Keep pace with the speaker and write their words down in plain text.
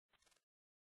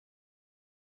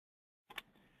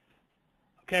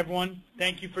Okay, everyone,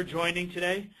 thank you for joining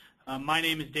today. My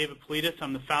name is David Politis.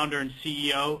 I'm the founder and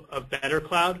CEO of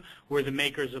BetterCloud. We're the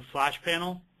makers of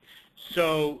FlashPanel.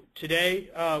 So today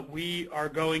we are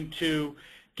going to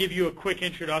give you a quick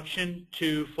introduction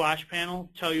to FlashPanel,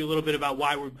 tell you a little bit about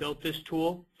why we built this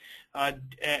tool.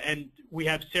 And we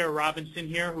have Sarah Robinson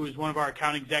here, who is one of our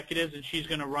account executives, and she's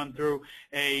going to run through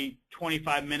a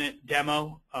 25-minute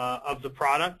demo of the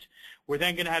product. We're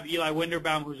then going to have Eli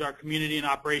Winderbaum, who's our Community and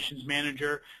Operations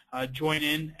Manager, join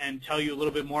in and tell you a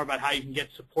little bit more about how you can get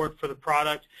support for the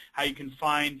product, how you can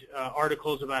find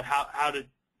articles about how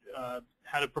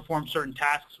to perform certain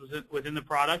tasks within the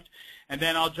product. And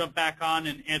then I'll jump back on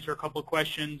and answer a couple of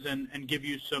questions and give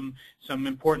you some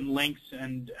important links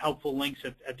and helpful links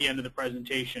at the end of the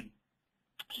presentation.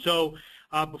 So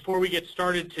before we get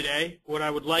started today, what I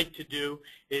would like to do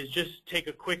is just take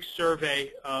a quick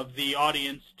survey of the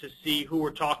audience to see who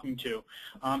we're talking to.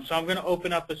 So I'm going to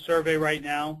open up a survey right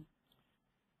now.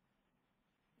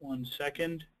 One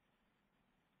second.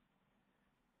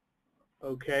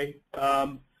 Okay.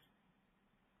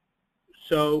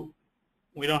 So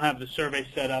we don't have the survey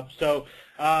set up. So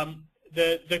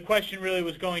the question really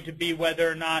was going to be whether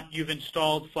or not you've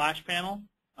installed FlashPanel.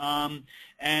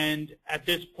 And at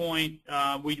this point,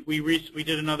 we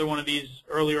did another one of these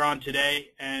earlier on today,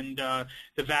 and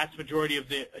the vast majority of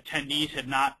the attendees had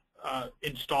not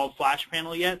installed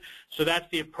FlashPanel yet. So that's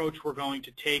the approach we're going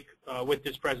to take with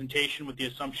this presentation, with the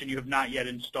assumption you have not yet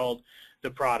installed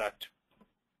the product.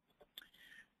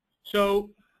 So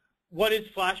what is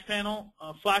FlashPanel?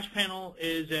 FlashPanel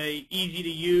is a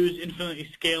easy-to-use, infinitely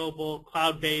scalable,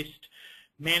 cloud-based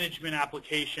management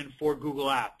application for Google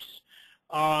Apps.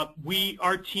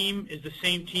 Our team is the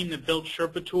same team that built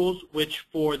Sherpa Tools, which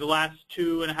for the last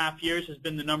 2.5 years has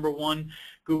been the #1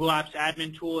 Google Apps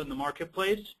admin tool in the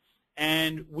marketplace.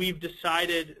 And we've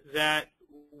decided that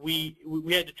we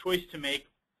had the choice to make.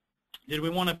 Did we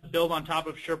want to build on top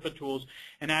of Sherpa Tools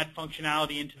and add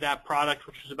functionality into that product,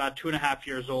 which was about 2.5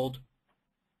 years old?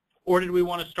 Or did we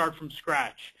want to start from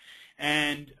scratch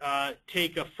and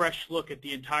take a fresh look at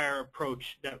the entire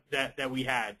approach that we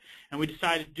had? And we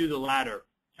decided to do the latter.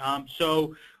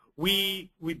 So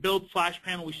we built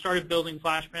FlashPanel. We started building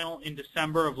FlashPanel in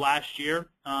December of last year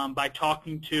by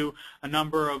talking to a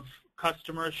number of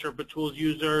customers, Sherpa Tools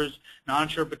users,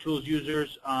 non-Sherpa Tools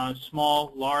users,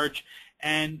 small, large,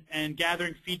 and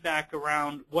gathering feedback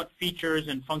around what features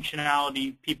and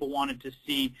functionality people wanted to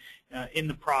see in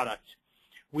the product.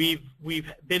 We've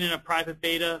been in a private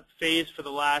beta phase for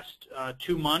the last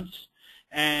 2 months,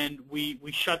 and we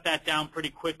shut that down pretty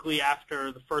quickly.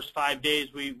 After the first 5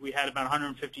 days, we had about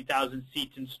 150,000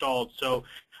 seats installed. So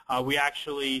we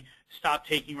actually stopped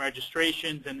taking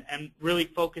registrations and really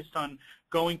focused on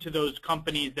going to those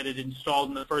companies that had installed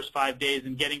in the first 5 days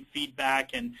and getting feedback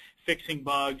and fixing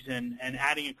bugs and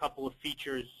adding a couple of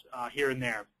features here and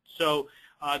there. So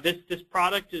this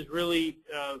product is really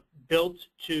built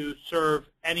to serve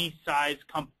any size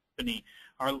company.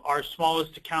 Our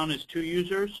smallest account is 2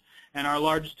 users, and our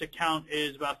largest account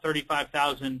is about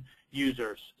 35,000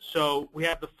 users. So we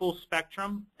have the full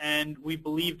spectrum, and we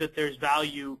believe that there's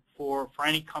value for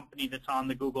any company that's on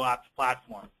the Google Apps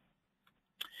platform.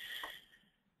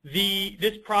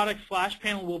 This product,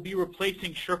 FlashPanel, will be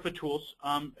replacing Sherpa Tools.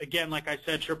 Again, like I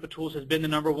said, Sherpa Tools has been the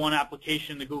 #1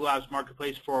 application in the Google Apps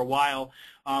marketplace for a while.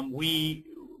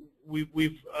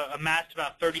 We've amassed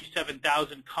about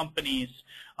 37,000 companies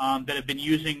that have been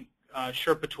using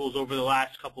Sherpa Tools over the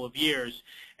last couple of years,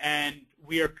 and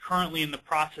we are currently in the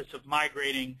process of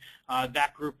migrating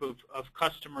that group of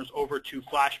customers over to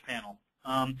FlashPanel.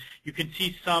 You can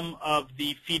see some of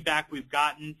the feedback we've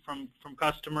gotten from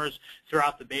customers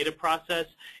throughout the beta process.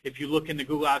 If you look in the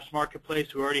Google Apps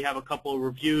Marketplace, we already have a couple of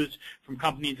reviews from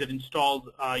companies that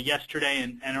installed yesterday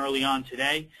and early on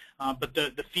today. But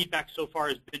the feedback so far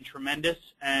has been tremendous,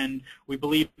 and we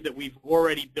believe that we've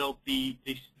already built the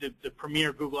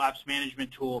premier Google Apps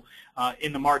management tool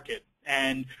in the market.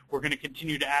 And we're going to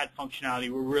continue to add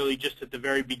functionality. We're really just at the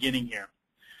very beginning here.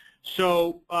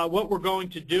 So what we're going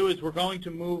to do is we're going to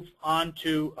move on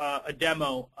to a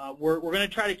demo. We're going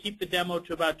to try to keep the demo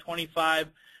to about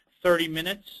 25, 30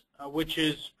 minutes, which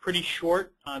is pretty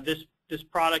short. This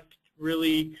product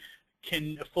really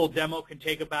a full demo can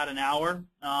take about an hour.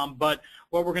 But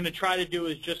what we're going to try to do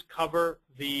is just cover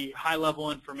the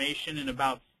high-level information in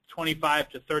about 25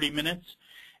 to 30 minutes.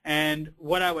 And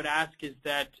what I would ask is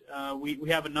that we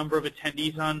have a number of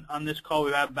attendees on this call.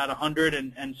 We have about 100,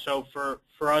 and so for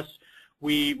us,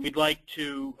 we'd like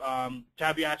to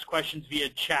have you ask questions via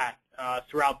chat.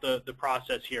 throughout the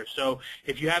process here. So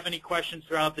if you have any questions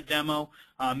throughout the demo,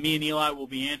 me and Eli will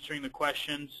be answering the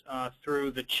questions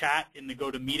through the chat in the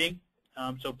GoToMeeting.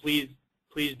 So please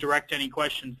direct any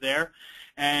questions there.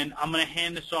 And I'm going to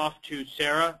hand this off to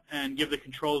Sarah and give the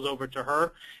controls over to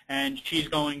her, and she's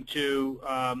going to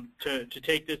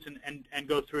take this and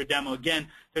go through a demo. Again,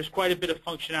 there's quite a bit of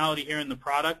functionality here in the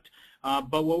product,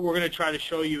 but what we're going to try to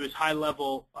show you is high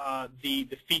level the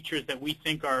features that we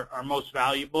think are most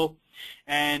valuable.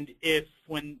 And if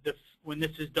when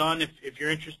this is done, if you're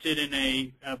interested in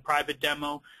a private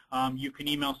demo, you can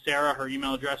email Sarah. Her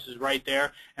email address is right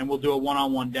there, and we'll do a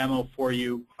one-on-one demo for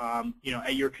you,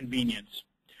 at your convenience.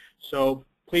 So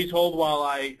please hold while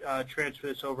I transfer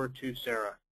this over to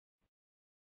Sarah.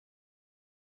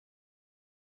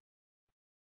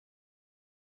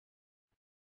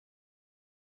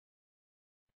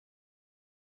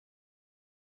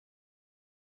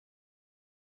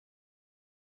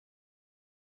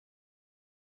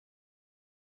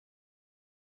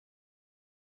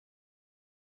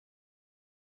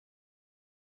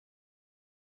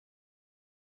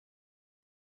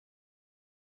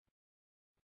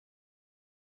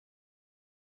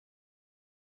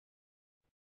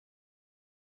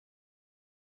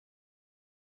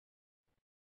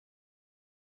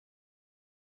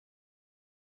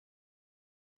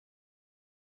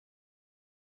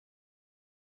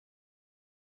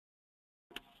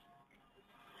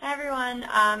 Hi everyone,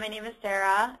 my name is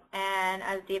Sarah, and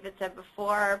as David said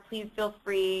before, please feel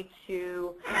free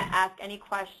to ask any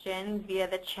questions via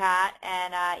the chat,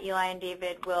 and Eli and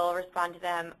David will respond to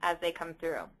them as they come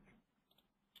through.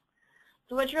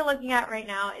 So what you're looking at right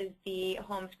now is the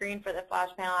home screen for the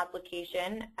FlashPanel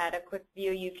application. At a quick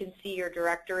view, you can see your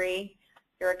directory,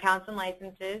 your accounts and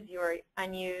licenses, your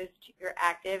unused, your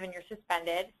active, and your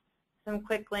suspended. Some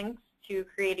quick links to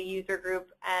create a user group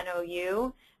and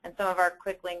OU, and some of our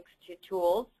quick links to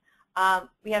tools.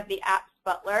 We have the Apps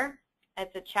Butler.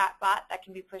 It's a chat bot that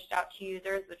can be pushed out to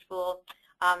users, which we'll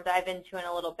dive into in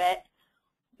a little bit.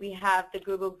 We have the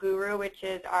Google Guru, which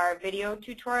is our video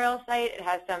tutorial site. It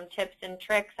has some tips and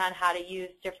tricks on how to use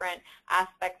different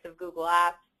aspects of Google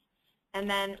Apps. And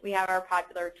then we have our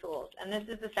popular tools. And this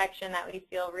is the section that we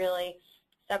feel really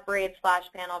separates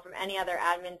FlashPanel from any other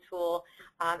admin tool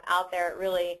out there. It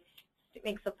really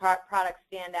makes the product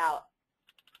stand out.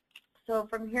 So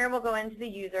from here, we'll go into the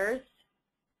users,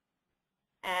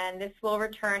 and this will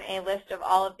return a list of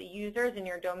all of the users in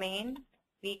your domain.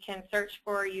 We can search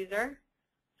for a user,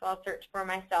 so I'll search for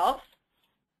myself,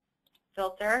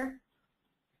 filter,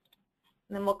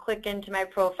 and then we'll click into my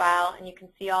profile, and you can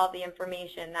see all the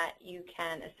information that you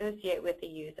can associate with the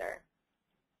user.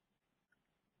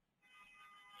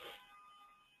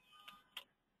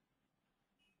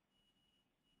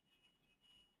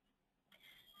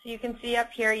 So you can see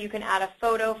up here you can add a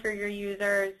photo for your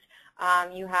users.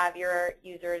 You have your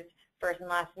user's first and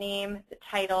last name, the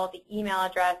title, the email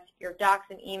address, your docs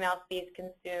and email space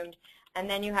consumed, and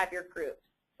then you have your groups.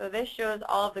 So this shows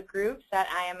all of the groups that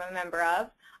I am a member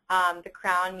of. The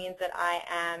crown means that I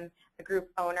am a group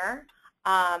owner.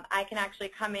 I can actually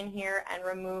come in here and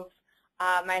remove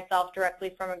myself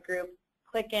directly from a group,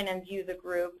 click in and view the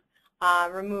group,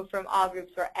 remove from all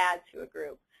groups, or add to a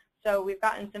group. So we've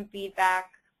gotten some feedback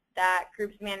that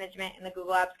groups management in the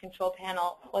Google Apps control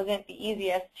panel wasn't the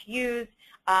easiest to use.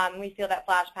 We feel that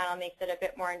FlashPanel makes it a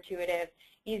bit more intuitive,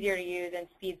 easier to use, and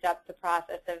speeds up the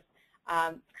process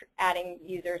of adding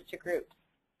users to groups.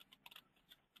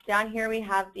 Down here we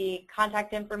have the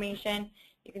contact information.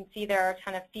 You can see there are a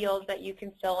ton of fields that you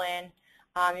can fill in.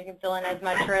 You can fill in as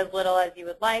much or as little as you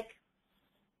would like.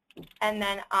 And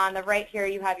then on the right here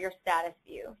you have your status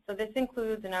view. So this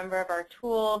includes a number of our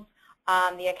tools,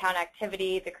 the account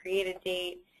activity, the created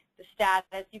date, the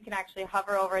status. You can actually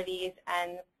hover over these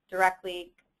and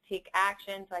directly take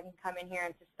action. So I can come in here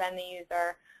and suspend the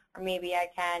user, or maybe I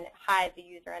can hide the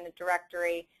user in the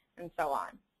directory, and so on.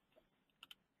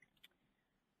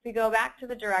 If we go back to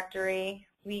the directory,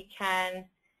 we can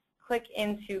click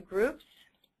into groups,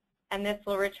 and this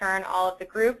will return all of the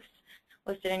groups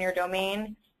listed in your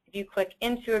domain. If you click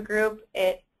into a group,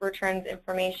 it returns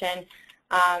information.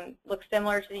 Looks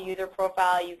similar to the user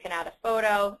profile. You can add a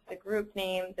photo, the group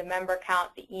name, the member count,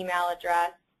 the email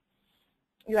address.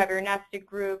 You have your nested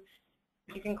groups.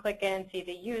 You can click in and see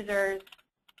the users,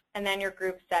 and then your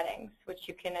group settings, which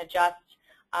you can adjust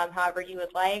however you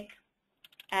would like.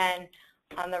 And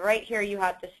on the right here, you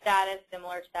have the status,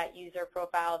 similar to that user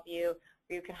profile view,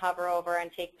 where you can hover over and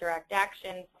take direct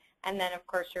actions, and then, of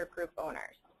course, your group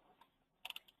owners.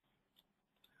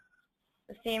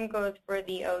 The same goes for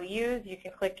the OUs. You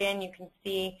can click in. You can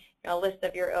see a list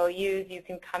of your OUs. You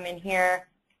can come in here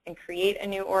and create a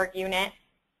new org unit,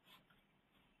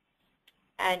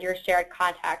 and your shared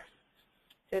contacts.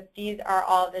 So these are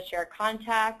all of the shared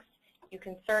contacts. You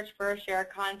can search for a shared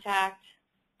contact.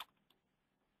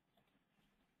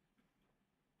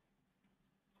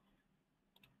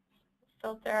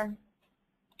 Filter.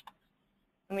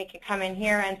 And we can come in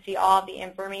here and see all the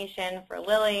information for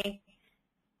Lily.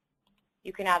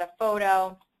 You can add a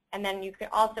photo, and then you can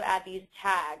also add these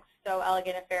tags. So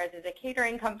Elegant Affairs is a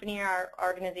catering company our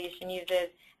organization uses,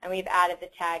 and we've added the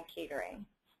tag catering.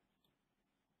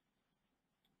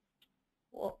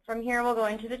 Well, from here, we'll go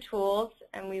into the tools,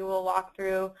 and we will walk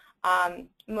through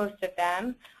most of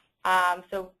them.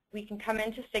 So we can come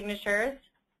into signatures,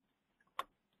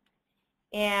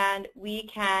 and we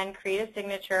can create a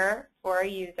signature for a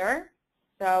user.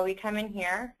 So we come in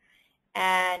here,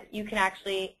 and you can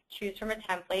actually choose from a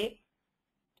template.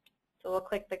 So we'll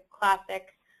click the classic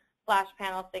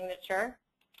FlashPanel signature,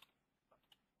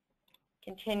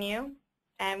 continue,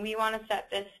 and we want to set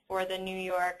this for the New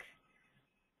York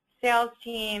sales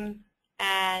team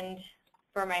and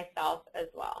for myself as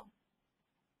well.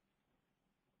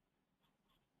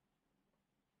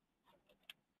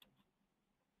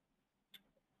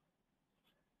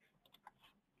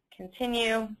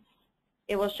 Continue.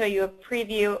 It will show you a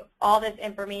preview. All this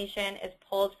information is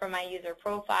pulled from my user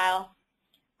profile.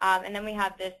 And then we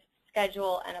have this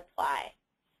schedule and apply.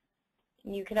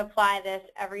 You can apply this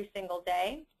every single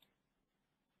day.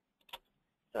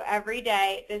 So every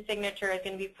day, this signature is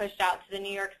going to be pushed out to the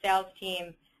New York sales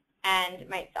team and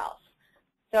myself.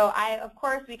 So of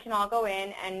course, we can all go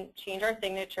in and change our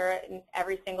signature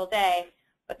every single day,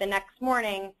 but the next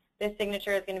morning, this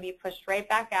signature is going to be pushed right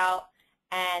back out,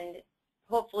 and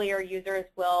hopefully your users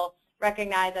will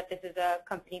recognize that this is a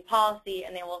company policy,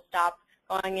 and they will stop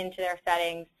going into their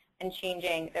settings and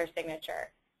changing their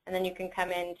signature. And then you can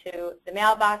come into the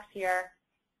mailbox here,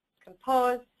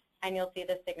 compose, and you'll see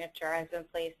the signature has been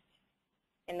placed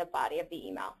in the body of the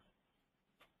email.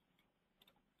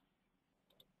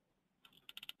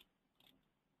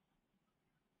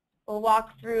 We'll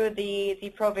walk through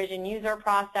the provision user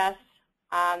process.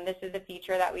 This is a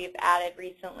feature that we've added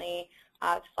recently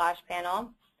to FlashPanel.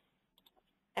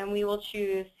 And we will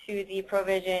choose to the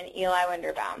provision Eli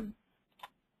Winterbaum.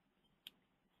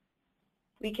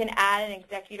 We can add an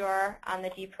executor on the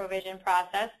deprovision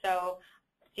process. So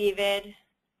David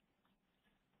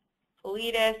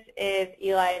Politis is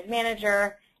Eli's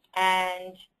manager,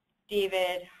 and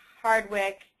David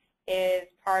Hardwick is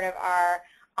part of our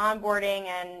onboarding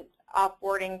and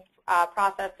offboarding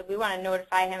process. So we want to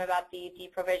notify him about the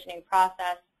deprovisioning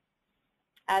process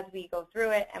as we go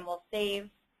through it, and we'll save,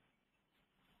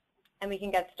 and we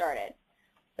can get started.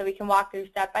 So we can walk through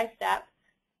step by step.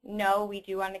 No, we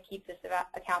do want to keep this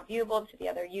account viewable to the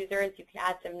other users. You can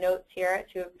add some notes here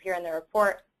to appear in the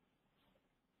report.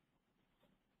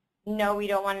 No, we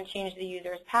don't want to change the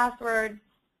user's password.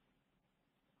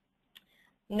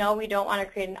 No, we don't want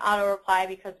to create an auto reply,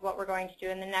 because what we're going to do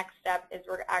in the next step is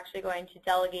we're actually going to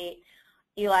delegate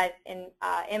Eli's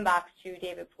inbox to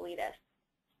David Politis.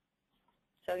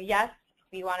 So yes,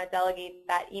 we want to delegate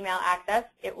that email access.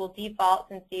 It will default,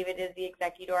 since David is the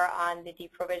executor on the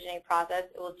deprovisioning process,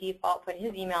 it will default put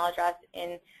his email address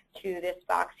into this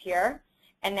box here.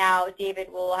 And now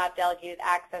David will have delegated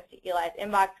access to Eli's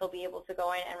inbox. He'll be able to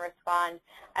go in and respond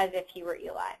as if he were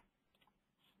Eli.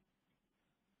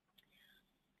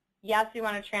 Yes, we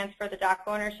want to transfer the doc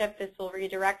ownership. This will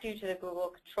redirect you to the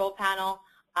Google control panel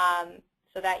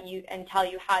so that and tell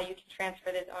you how you can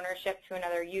transfer this ownership to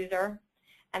another user.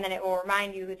 And then it will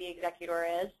remind you who the executor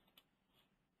is.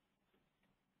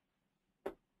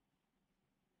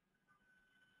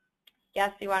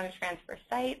 Yes, we want to transfer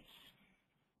sites.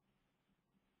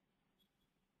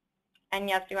 And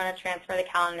yes, we want to transfer the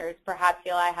calendars. Perhaps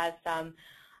Eli has some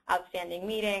outstanding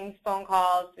meetings, phone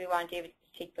calls. We want David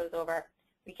to take those over.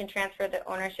 We can transfer the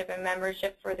ownership and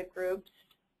membership for the groups.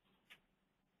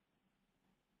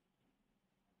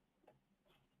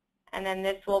 And then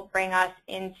this will bring us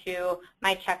into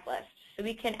my checklist. So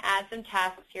we can add some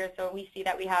tasks here. So we see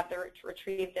that we have to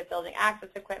retrieve the building access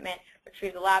equipment,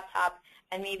 retrieve the laptop,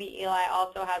 and maybe Eli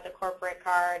also has a corporate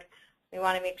card. We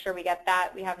want to make sure we get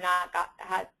that. We have not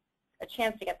had a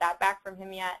chance to get that back from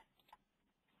him yet.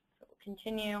 So we'll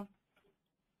continue.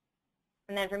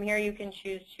 And then from here you can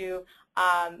choose to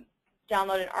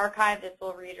download an archive. This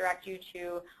will redirect you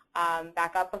to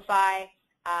Backupify,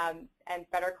 and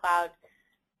BetterCloud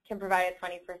can provide a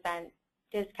 20%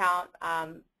 discount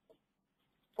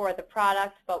for the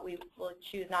product, but we will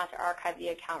choose not to archive the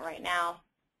account right now.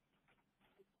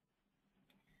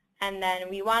 And then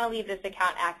we want to leave this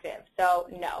account active. So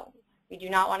no, we do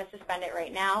not want to suspend it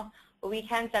right now. but we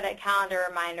can set a calendar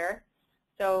reminder.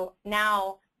 So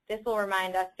now this will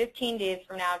remind us 15 days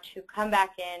from now to come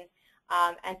back in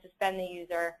and suspend the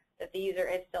user, that the user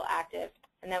is still active.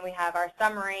 And then we have our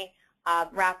summary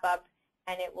wrap-up,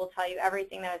 and it will tell you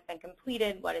everything that has been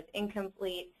completed, what is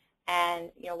incomplete, and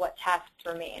what tasks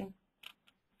remain.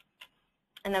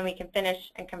 And then we can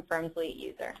finish and confirm delete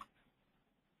user.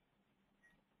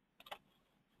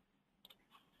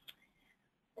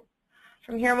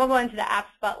 From here, we'll go into the Apps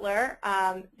Butler.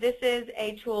 This is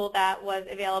a tool that was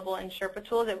available in Sherpa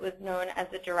Tools. It was known as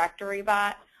the Directory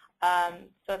Bot.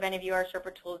 So if any of you are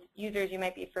Sherpa Tools users, you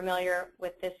might be familiar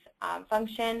with this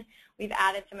function. We've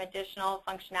added some additional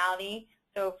functionality.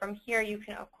 So from here, you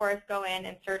can, of course, go in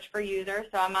and search for users.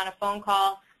 So I'm on a phone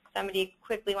call. Somebody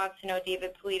quickly wants to know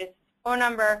David Politis' phone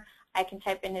number. I can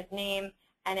type in his name,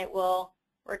 and it will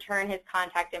return his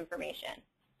contact information.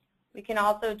 We can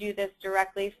also do this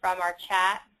directly from our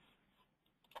chat.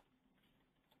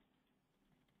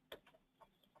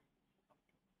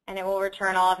 And it will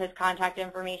return all of his contact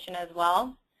information as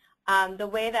well. The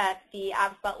way that the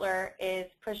Apps Butler is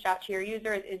pushed out to your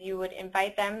users is you would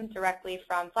invite them directly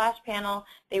from FlashPanel.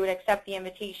 They would accept the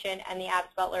invitation, and the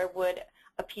Apps Butler would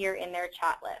appear in their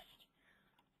chat list.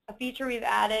 A feature we've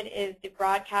added is the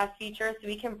broadcast feature. So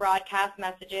we can broadcast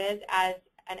messages as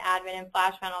an admin in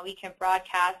FlashPanel. We can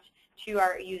broadcast to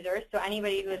our users. So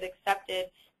anybody who has accepted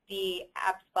the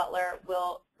Apps Butler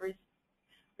will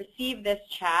receive this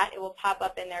chat. It will pop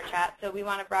up in their chat. So we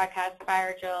want to broadcast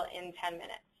fire drill in 10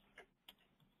 minutes.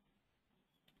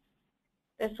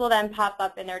 This will then pop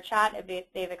up in their chat. If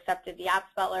they've accepted the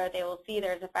Apps Butler, they will see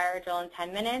there's a fire drill in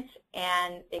 10 minutes,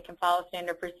 and they can follow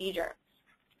standard procedure.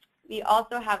 We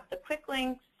also have the quick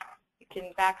links. You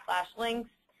can / links,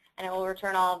 and it will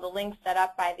return all of the links set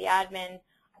up by the admin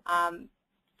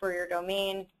for your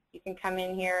domain. You can come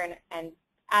in here and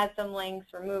add some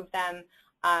links, remove them,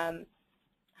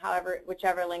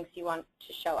 whichever links you want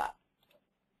to show up.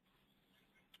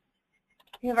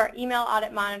 We have our email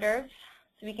audit monitors.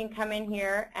 So we can come in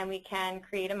here and we can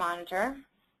create a monitor.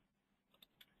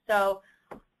 So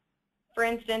for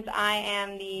instance, I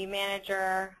am the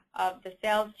manager of the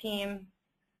sales team,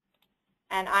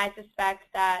 and I suspect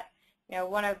that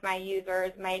one of my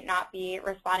users might not be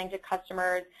responding to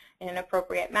customers in an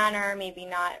appropriate manner, maybe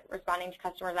not responding to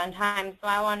customers on time. So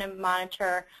I want to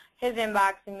monitor his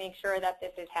inbox and make sure that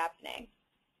this is happening.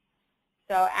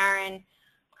 So Aaron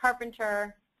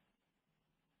Carpenter,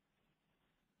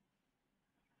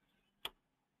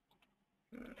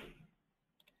 for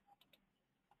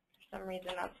some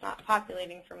reason that's not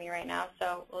populating for me right now,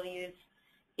 so we'll use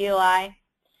Eli.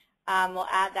 We'll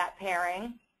add that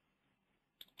pairing.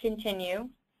 Continue.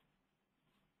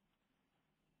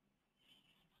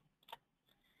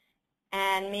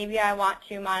 And maybe I want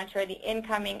to monitor the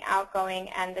incoming, outgoing,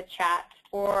 and the chat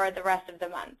for the rest of the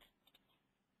month.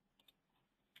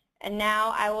 And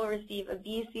now I will receive a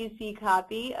BCC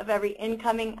copy of every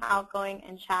incoming, outgoing,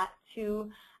 and chat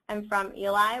to and from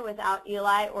Eli without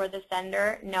Eli or the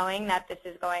sender knowing that this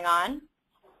is going on.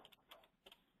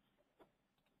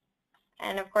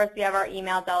 And of course, we have our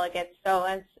email delegates. So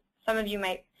as some of you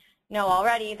might know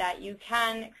already, that you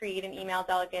can create an email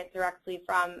delegate directly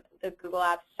from the Google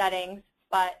Apps settings,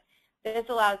 but this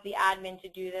allows the admin to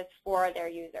do this for their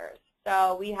users.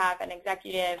 So we have an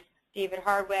executive, David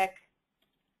Hardwick.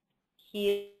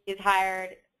 He has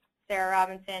hired Sarah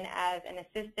Robinson as an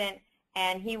assistant,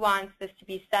 and he wants this to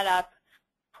be set up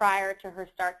prior to her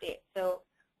start date. So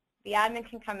the admin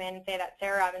can come in and say that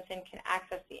Sarah Robinson can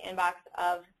access the inbox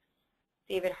of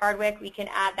David Hardwick. We can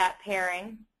add that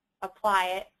pairing, apply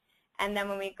it, and then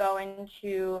when we go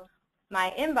into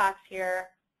my inbox here,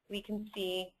 we can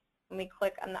see when we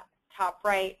click on the top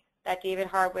right that David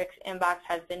Hardwick's inbox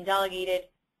has been delegated.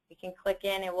 We can click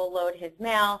in, it will load his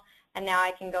mail, and now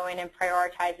I can go in and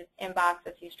prioritize his inbox.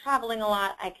 If he's traveling a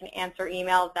lot, I can answer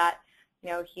emails that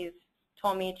he's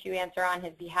told me to answer on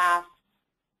his behalf.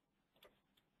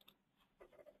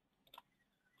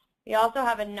 We also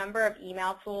have a number of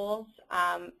email tools.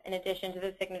 In addition to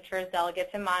the signatures,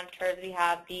 delegates, and monitors, we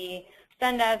have the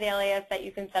send as alias that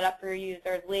you can set up for your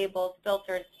users, labels,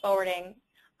 filters, forwarding.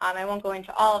 I won't go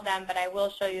into all of them, but I will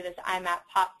show you this IMAP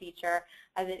pop feature,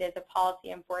 as it is a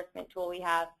policy enforcement tool we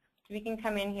have. So we can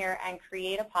come in here and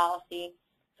create a policy.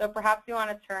 So perhaps we want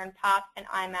to turn pop and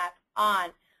IMAP on,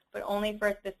 but only for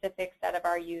a specific set of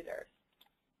our users.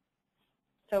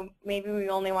 So maybe we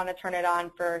only want to turn it on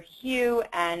for Hugh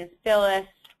and Phyllis.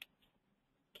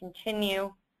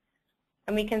 Continue.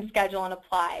 And we can schedule and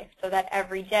apply so that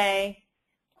every day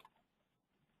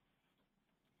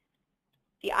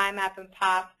the IMAP and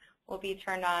POP will be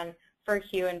turned on for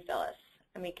Hugh and Phyllis.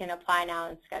 and we can apply now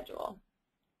and schedule.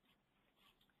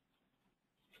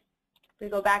 If we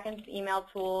go back into email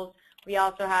tools, we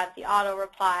also have the auto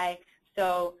reply.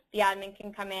 So the admin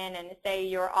can come in and say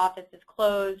your office is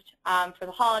closed for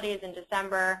the holidays in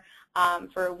December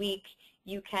for a week.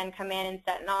 You can come in and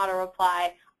set an auto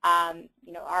reply.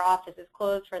 Our office is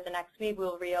closed for the next week.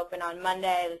 We'll reopen on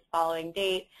Monday, this following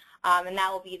date, and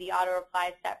that will be the auto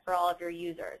reply set for all of your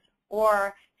users.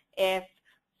 Or if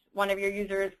one of your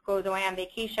users goes away on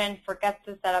vacation, forgets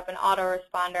to set up an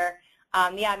autoresponder,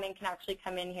 the admin can actually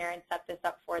come in here and set this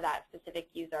up for that specific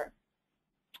user.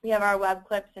 We have our web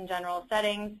clips and general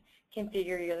settings,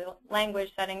 configure your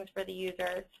language settings for the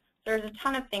users. There's a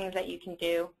ton of things that you can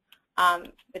do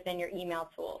within your email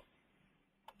tools.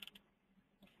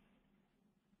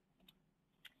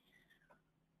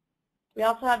 We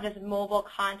also have this mobile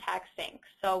contact sync.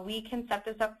 So we can set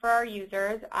this up for our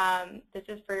users. This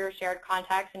is for your shared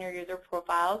contacts and your user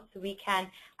profiles. So we can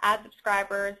add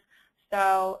subscribers.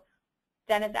 So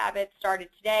Dennis Abbott started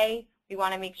today. We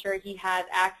want to make sure he has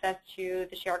access to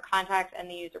the shared contacts and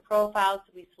the user profiles.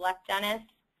 So we select Dennis,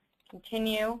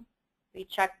 continue. We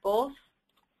check both,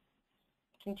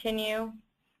 continue,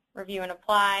 review and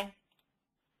apply.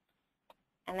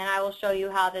 And then I will show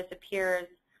you how this appears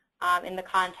in the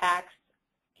contacts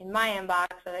in my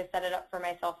inbox as I set it up for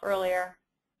myself earlier.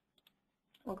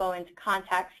 We'll go into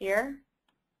contacts here,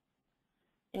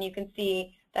 and you can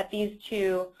see that these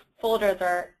two folders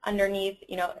are underneath,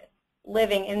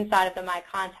 living inside of the My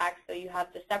Contacts. So you have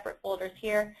the separate folders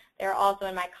here. They're also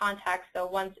in My Contacts. So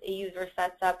once a user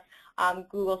sets up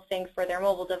Google Sync for their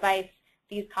mobile device,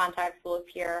 these contacts will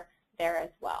appear there as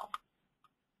well.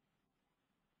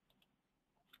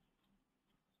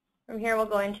 From here, we'll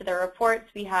go into the reports.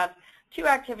 We have 2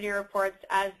 activity reports.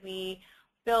 As we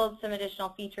build some additional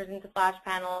features into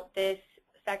FlashPanel, this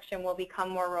section will become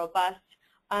more robust.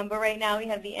 But right now, we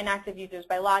have the inactive users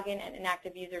by login and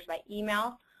inactive users by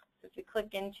email. So if we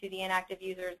click into the inactive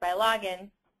users by login,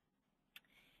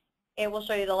 it will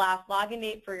show you the last login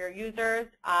date for your users.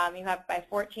 You have by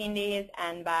 14 days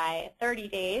and by 30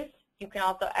 days. You can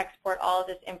also export all of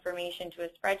this information to a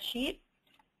spreadsheet,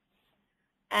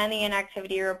 and the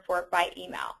inactivity report by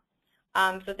email.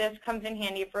 So this comes in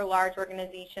handy for large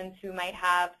organizations who might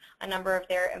have a number of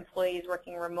their employees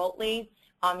working remotely.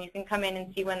 You can come in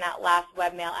and see when that last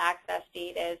webmail access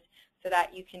date is so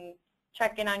that you can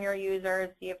check in on your users,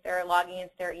 see if they're logging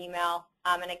into their email.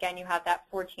 And again, you have that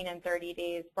 14 and 30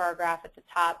 days bar graph at the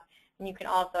top, and you can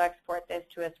also export this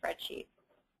to a spreadsheet.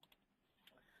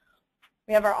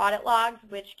 We have our audit logs,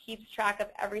 which keeps track of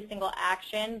every single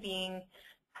action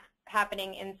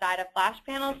happening inside of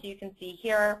FlashPanel. So you can see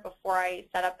here, before I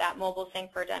set up that mobile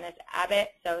sync for Dennis Abbott,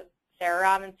 so Sarah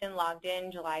Robinson logged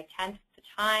in July 10th at the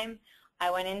time. I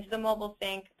went into the mobile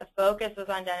sync, the focus was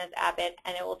on Dennis Abbott,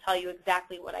 and it will tell you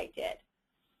exactly what I did.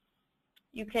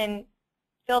 You can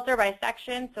filter by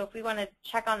section, so if we want to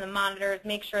check on the monitors,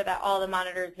 make sure that all the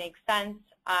monitors make sense,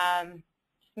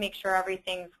 just make sure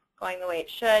everything's going the way it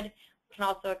should. We can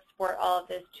also export all of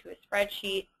this to a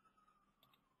spreadsheet.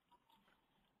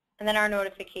 And then our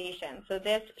notification. So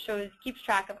this keeps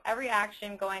track of every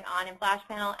action going on in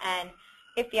FlashPanel, and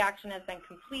if the action has been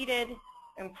completed,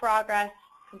 in progress,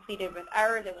 completed with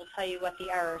errors, it will tell you what the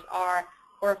errors are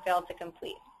or failed to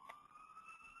complete.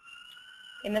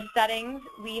 In the settings,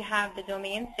 we have the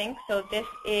domain sync. So this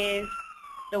is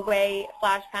the way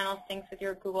FlashPanel syncs with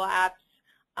your Google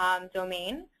Apps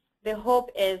domain. The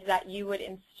hope is that you would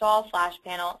install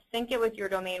FlashPanel, sync it with your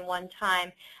domain one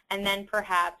time, and then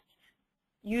perhaps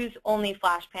use only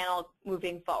FlashPanel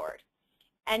moving forward.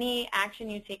 Any action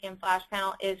you take in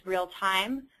FlashPanel is real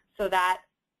time, so that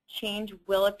change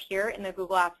will appear in the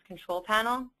Google Apps control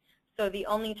panel. So the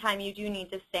only time you do need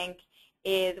to sync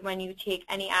is when you take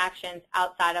any actions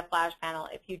outside of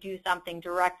FlashPanel. If you do something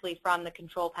directly from the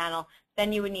control panel,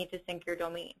 then you would need to sync your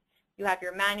domain. You have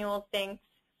your manual syncs.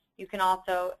 You can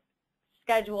also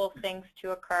schedule syncs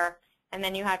to occur, and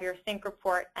then you have your sync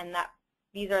report, and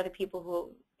these are the people who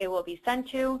it will be sent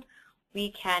to. We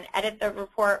can edit the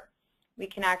report. We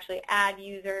can actually add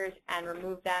users and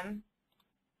remove them.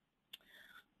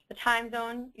 The time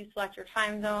zone, you select your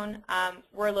time zone.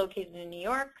 We're located in New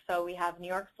York, so we have New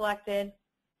York selected.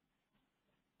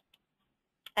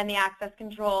 And the access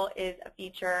control is a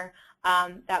feature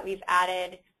that we've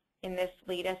added in this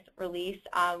latest release.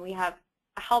 We have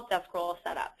a help desk role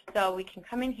set up. So we can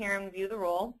come in here and view the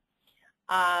role.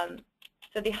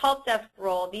 So the help desk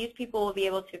role, these people will be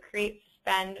able to create,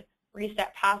 suspend,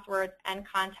 reset passwords and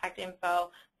contact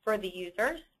info for the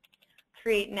users,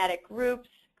 create and edit groups,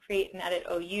 create and edit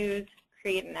OUs,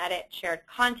 create and edit shared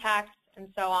contacts, and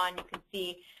so on. You can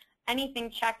see anything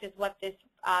checked is what this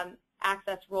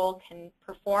access role can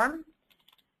perform,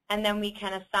 and then we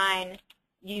can assign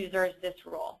users this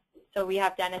role. So we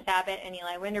have Dennis Abbott and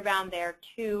Eli Winterbaum. They are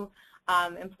two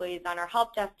employees on our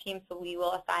help desk team, so we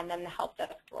will assign them the help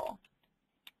desk role.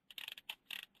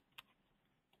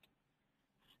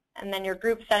 And then your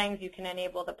group settings, you can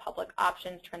enable the public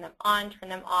options, turn them on, turn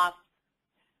them off.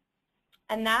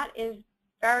 And that is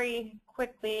very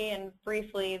quickly and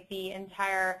briefly the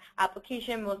entire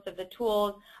application, most of the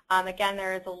tools. Again,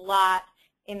 there is a lot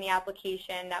in the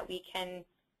application that we can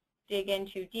dig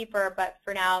into deeper, but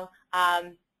for now,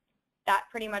 that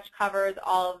pretty much covers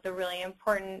all of the really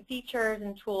important features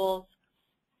and tools.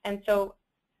 And so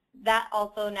that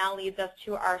also now leads us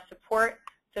to our support.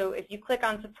 So if you click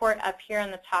on support up here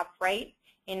on the top right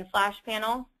in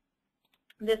FlashPanel,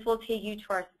 this will take you to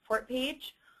our support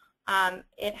page.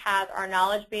 It has our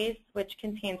knowledge base, which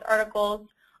contains articles,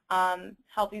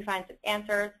 help you find some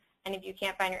answers. And if you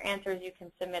can't find your answers, you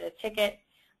can submit a ticket.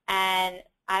 And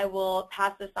I will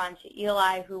pass this on to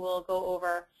Eli, who will go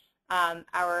over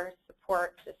our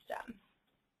support system.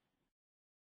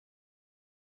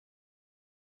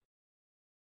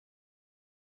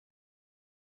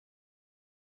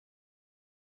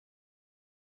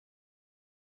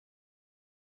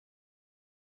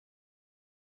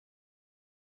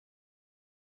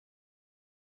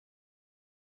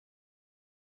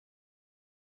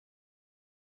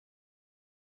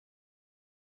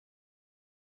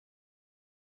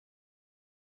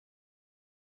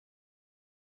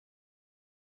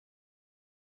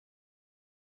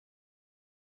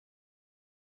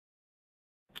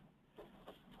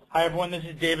 Hi, everyone. This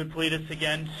is David Politis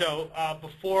again. So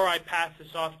before I pass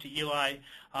this off to Eli,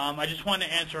 I just want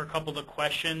to answer a couple of the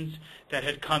questions that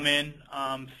had come in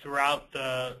throughout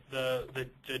the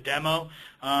demo.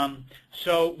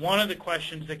 So one of the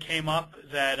questions that came up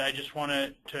that I just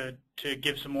wanted to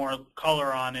give some more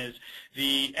color on is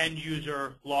the end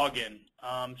user login.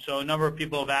 So a number of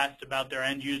people have asked about their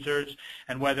end users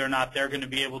and whether or not they're going to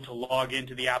be able to log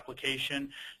into the application.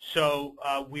 So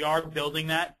we are building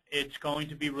that. It's going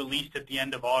to be released at the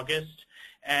end of August,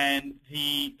 and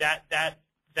that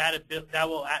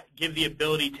will give the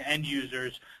ability to end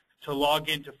users to log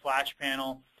into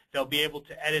FlashPanel. They'll be able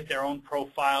to edit their own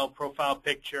profile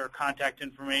picture, contact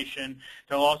information.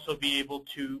 They'll also be able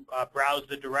to browse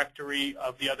the directory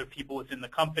of the other people within the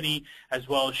company as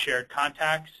well as shared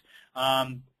contacts.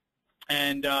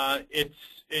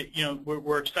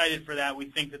 We're excited for that. We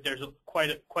think that there's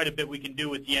quite a bit we can do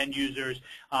with the end users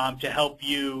to help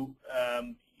you,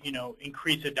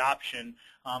 increase adoption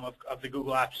of the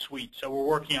Google Apps Suite. So we're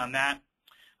working on that.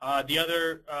 The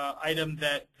other item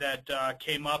that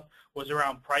came up was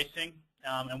around pricing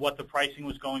and what the pricing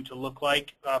was going to look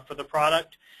like for the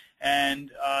product. And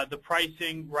the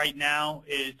pricing right now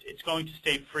is it's going to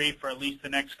stay free for at least the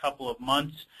next couple of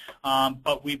months.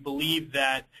 But we believe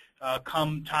that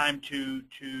come time to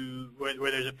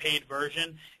where there's a paid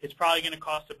version, it's probably going to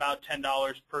cost about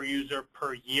 $10 per user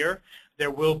per year.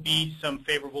 There will be some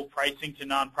favorable pricing to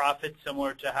nonprofits,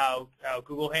 similar to how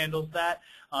Google handles that.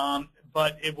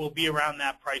 But it will be around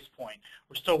that price point.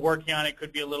 We're still working on it.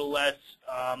 Could be a little less,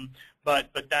 but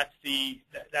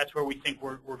that's where we think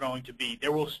we're going to be.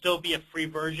 There will still be a free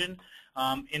version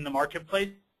in the marketplace.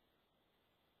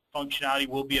 Functionality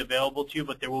will be available to you,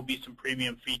 but there will be some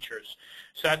premium features.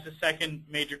 So that's the second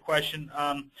major question.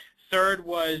 Third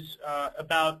was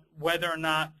about whether or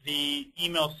not the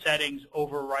email settings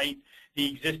overwrite the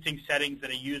existing settings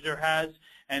that a user has.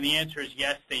 And the answer is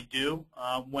yes, they do.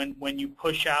 When you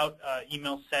push out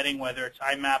email setting, whether it's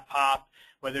IMAP POP,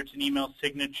 whether it's an email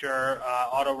signature,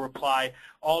 auto reply,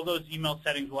 all those email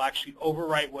settings will actually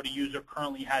overwrite what a user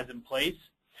currently has in place.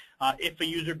 If a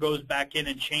user goes back in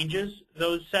and changes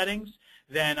those settings,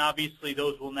 then obviously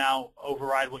those will now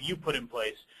override what you put in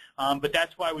place. But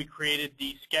that's why we created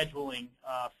the scheduling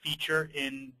feature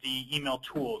in the email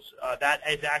tools. That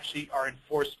is actually our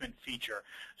enforcement feature.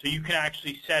 So you can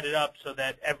actually set it up so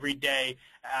that every day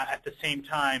at the same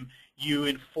time you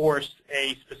enforce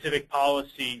a specific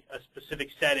policy, a specific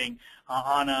setting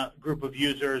on a group of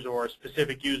users or a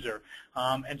specific user.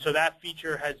 And so that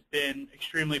feature has been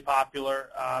extremely popular,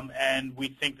 and we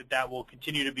think that will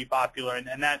continue to be popular.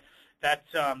 And that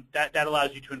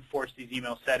allows you to enforce these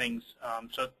email settings.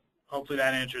 So hopefully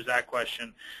that answers that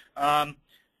question.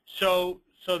 So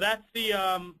that's the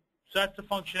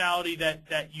functionality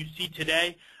that you see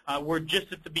today. We're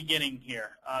just at the beginning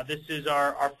here. This is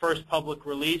our first public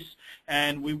release,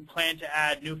 and we plan to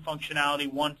add new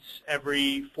functionality once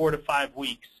every 4 to 5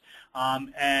 weeks.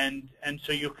 and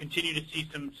so you'll continue to see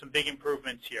some big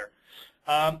improvements here.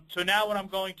 So now what I'm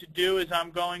going to do is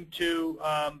I'm going to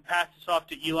pass this off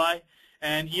to Eli,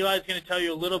 and Eli is going to tell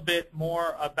you a little bit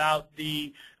more about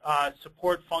the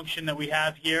support function that we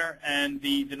have here and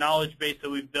the knowledge base that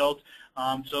we've built.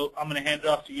 So I'm going to hand it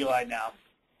off to Eli now.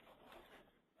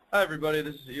 Hi everybody,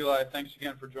 this is Eli. Thanks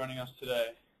again for joining us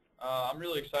today. I'm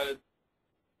really excited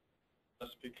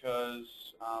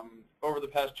because over the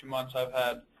past 2 months I've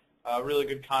had really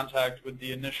good contact with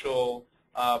the initial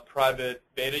private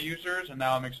beta users, and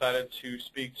now I'm excited to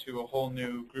speak to a whole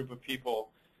new group of people.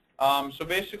 So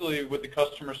basically what the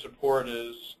customer support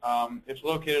is, it's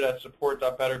located at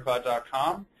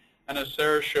support.bettercloud.com, and as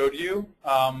Sarah showed you,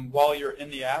 while you're in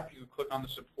the app, you click on the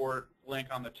support link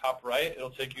on the top right. It'll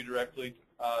take you directly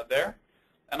there.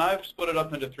 And I've split it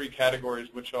up into 3 categories,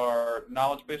 which are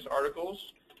knowledge-based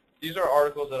articles. These are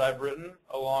articles that I've written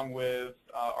along with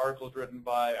articles written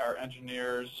by our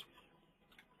engineers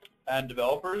and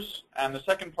developers. And the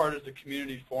second part is the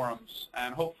community forums.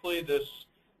 And hopefully this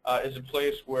is a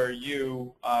place where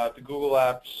you, the Google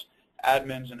Apps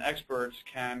admins and experts,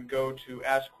 can go to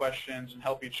ask questions and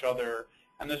help each other.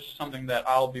 And this is something that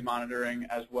I'll be monitoring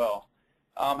as well.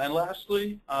 And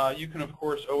lastly, you can, of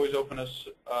course, always open a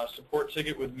support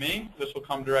ticket with me. This will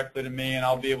come directly to me, and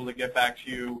I'll be able to get back to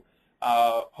you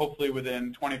hopefully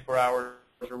within 24 hours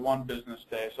or 1 business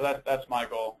day. So that's my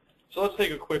goal. So let's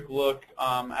take a quick look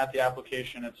at the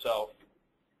application itself.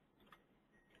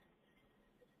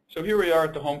 So here we are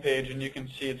at the home page, and you can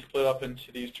see it's split up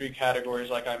into these 3 categories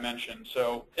like I mentioned.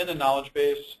 So in the knowledge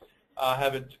base,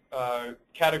 have it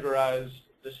categorized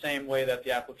the same way that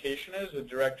the application is, with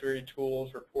directory,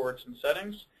 tools, reports, and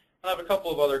settings. And I have a couple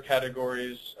of other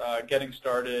categories, getting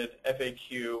started,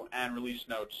 FAQ, and release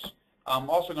notes.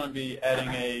 I'm also going to be adding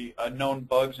a known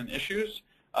bugs and issues.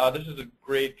 This is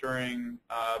great during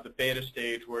the beta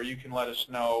stage where you can let us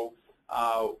know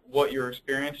what you're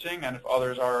experiencing and if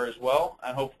others are as well,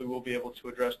 and hopefully we'll be able to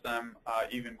address them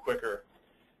even quicker.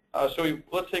 Let's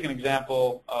take an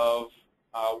example of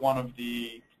one of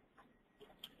the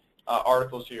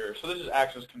articles here. So this is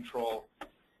access control.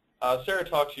 Sarah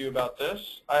talked to you about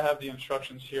this. I have the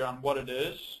instructions here on what it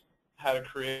is, how to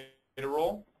create a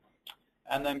role,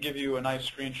 and then give you a nice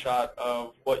screenshot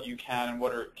of what you can and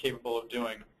what are capable of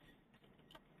doing.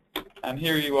 And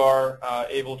here you are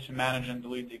able to manage and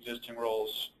delete the existing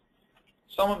roles.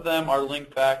 Some of them are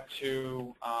linked back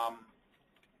to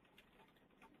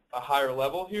a higher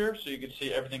level here, so you can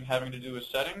see everything having to do with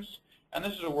settings. And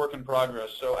this is a work in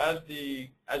progress. So as the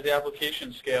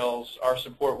application scales, our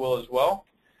support will as well,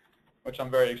 which I'm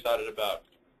very excited about.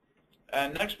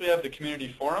 And next we have the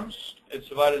community forums. It's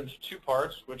divided into 2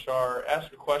 parts, which are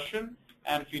ask a question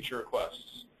and feature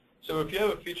requests. So if you have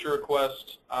a feature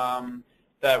request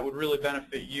that would really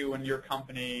benefit you and your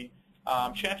company,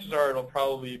 chances are it'll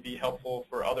probably be helpful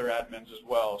for other admins as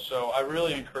well. So I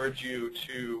really encourage you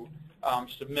to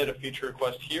submit a feature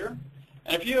request here.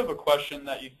 And if you have a question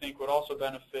that you think would also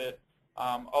benefit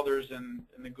others in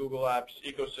the Google Apps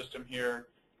ecosystem here,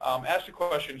 ask a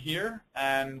question here,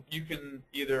 and you can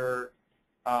either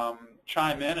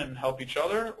chime in and help each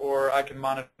other, or I can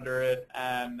monitor it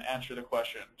and answer the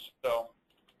questions. So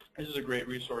this is a great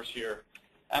resource here.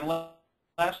 And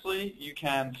lastly, you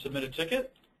can submit a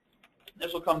ticket.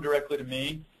 This will come directly to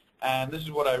me, and this is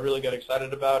what I really get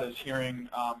excited about, is hearing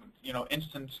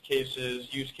instance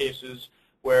cases, use cases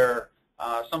where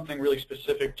something really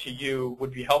specific to you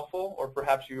would be helpful, or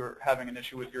perhaps you're having an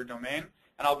issue with your domain,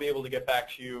 and I'll be able to get back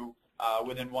to you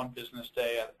within 1 business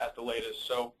day at the latest.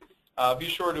 So be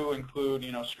sure to include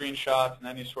screenshots and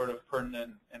any sort of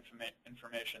pertinent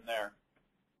information there.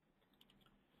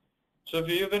 So if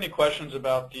you have any questions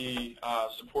about the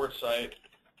support site,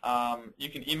 you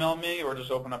can email me or just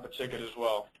open up a ticket as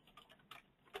well.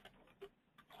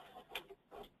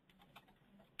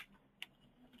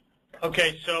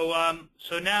 Okay, so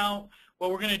now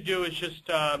what we're going to do is just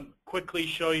quickly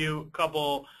show you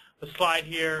a slide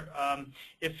here.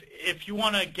 If you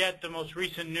want to get the most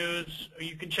recent news,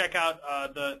 you can check out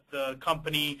the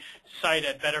company site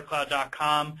at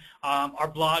BetterCloud.com. Our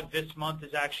blog this month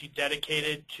is actually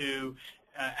dedicated to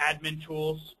admin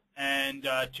tools and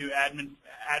to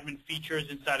admin features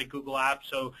inside of Google Apps.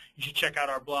 So you should check out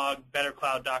our blog,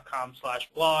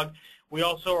 BetterCloud.com/blog. We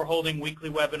also are holding weekly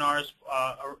webinars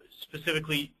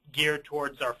specifically geared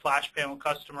towards our FlashPanel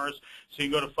customers. So you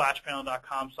can go to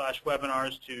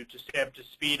FlashPanel.com/webinars to stay up to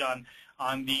speed on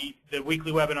the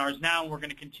weekly webinars now. We're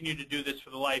going to continue to do this for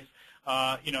the life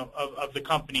of the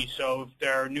company. So if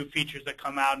there are new features that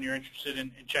come out and you're interested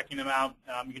in checking them out,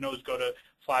 you can always go to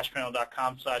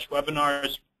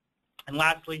FlashPanel.com/webinars. And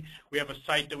lastly, we have a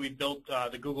site that we built,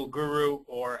 the Google Guru,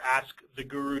 or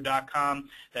asktheguru.com.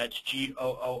 That's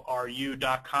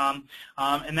GOORU.com.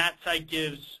 And that site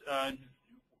gives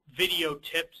video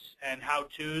tips and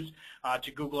how-tos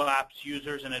to Google Apps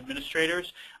users and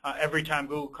administrators. Every time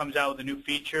Google comes out with a new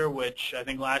feature, which I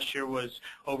think last year was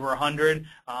over 100,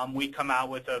 we come out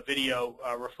with a video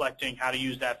reflecting how to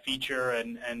use that feature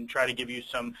and try to give you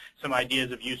some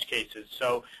ideas of use cases.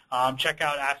 So check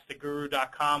out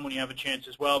asktheguru.com when you have a chance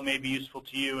as well. It may be useful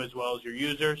to you as well as your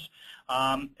users.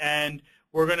 And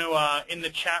we're going to, in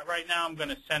the chat right now, I'm going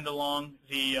to send along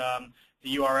the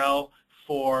URL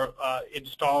for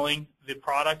installing the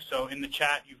product. So in the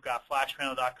chat, you've got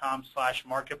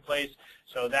flashpanel.com/marketplace.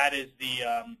 So that is the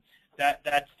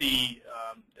that's the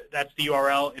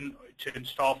URL to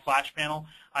install FlashPanel.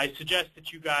 I suggest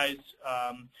that you guys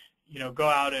go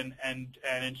out and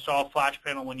install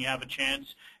FlashPanel when you have a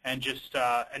chance and just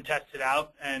and test it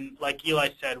out. And like Eli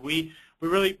said, we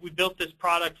built this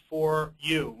product for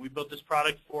you. We built this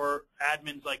product for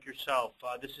admins like yourself.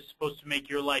 This is supposed to make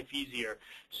your life easier.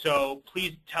 So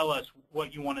please tell us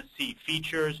what you want to see.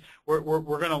 Features, we're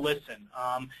going to listen.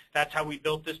 That's how we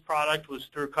built this product, was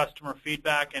through customer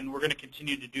feedback, and we're going to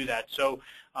continue to do that. So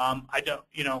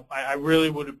I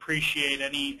really would appreciate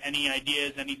any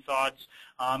ideas, any thoughts.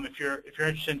 If you're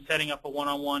interested in setting up a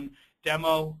one-on-one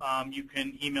demo, you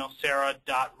can email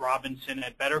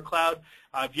sarah.robinson@BetterCloud.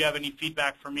 If you have any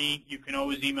feedback for me, you can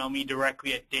always email me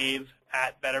directly at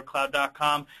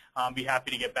dave@bettercloud.com. I'll be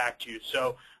happy to get back to you.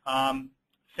 So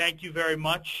thank you very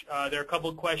much. There are a couple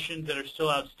of questions that are still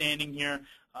outstanding here.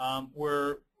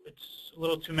 It's a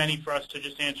little too many for us to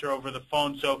just answer over the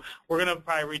phone, so we're going to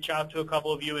probably reach out to a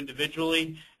couple of you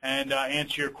individually and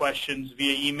answer your questions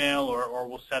via email, or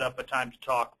we'll set up a time to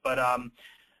talk. But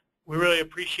we really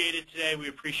appreciate it today. We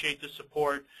appreciate the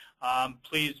support.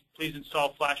 Please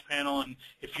install FlashPanel, and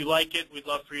if you like it, we'd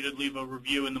love for you to leave a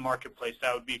review in the marketplace.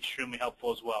 That would be extremely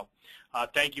helpful as well.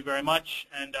 Thank you very much,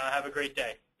 and have a great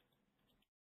day.